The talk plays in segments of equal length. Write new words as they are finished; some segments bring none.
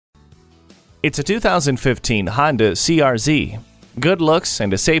It's a 2015 Honda CR-Z. Good looks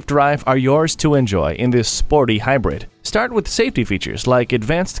and a safe drive are yours to enjoy in this sporty hybrid. Start with safety features like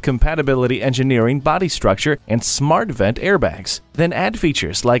advanced compatibility engineering body structure and smart vent airbags. Then add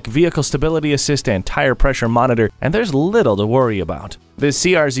features like vehicle stability assist and tire pressure monitor, and there's little to worry about. This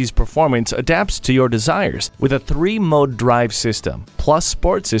CR-Z's performance adapts to your desires with a 3-mode drive system, plus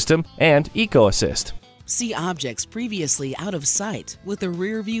sport system, and eco assist. See objects previously out of sight with a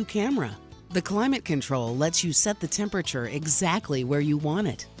rear view camera. The climate control lets you set the temperature exactly where you want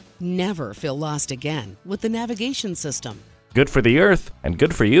it. Never feel lost again with the navigation system. Good for the earth and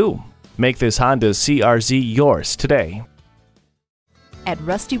good for you. Make this Honda CR-Z yours today. At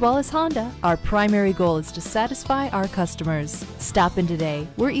Rusty Wallace Honda, our primary goal is to satisfy our customers. Stop in today.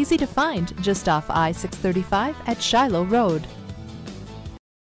 We're easy to find just off I-635 at Shiloh Road.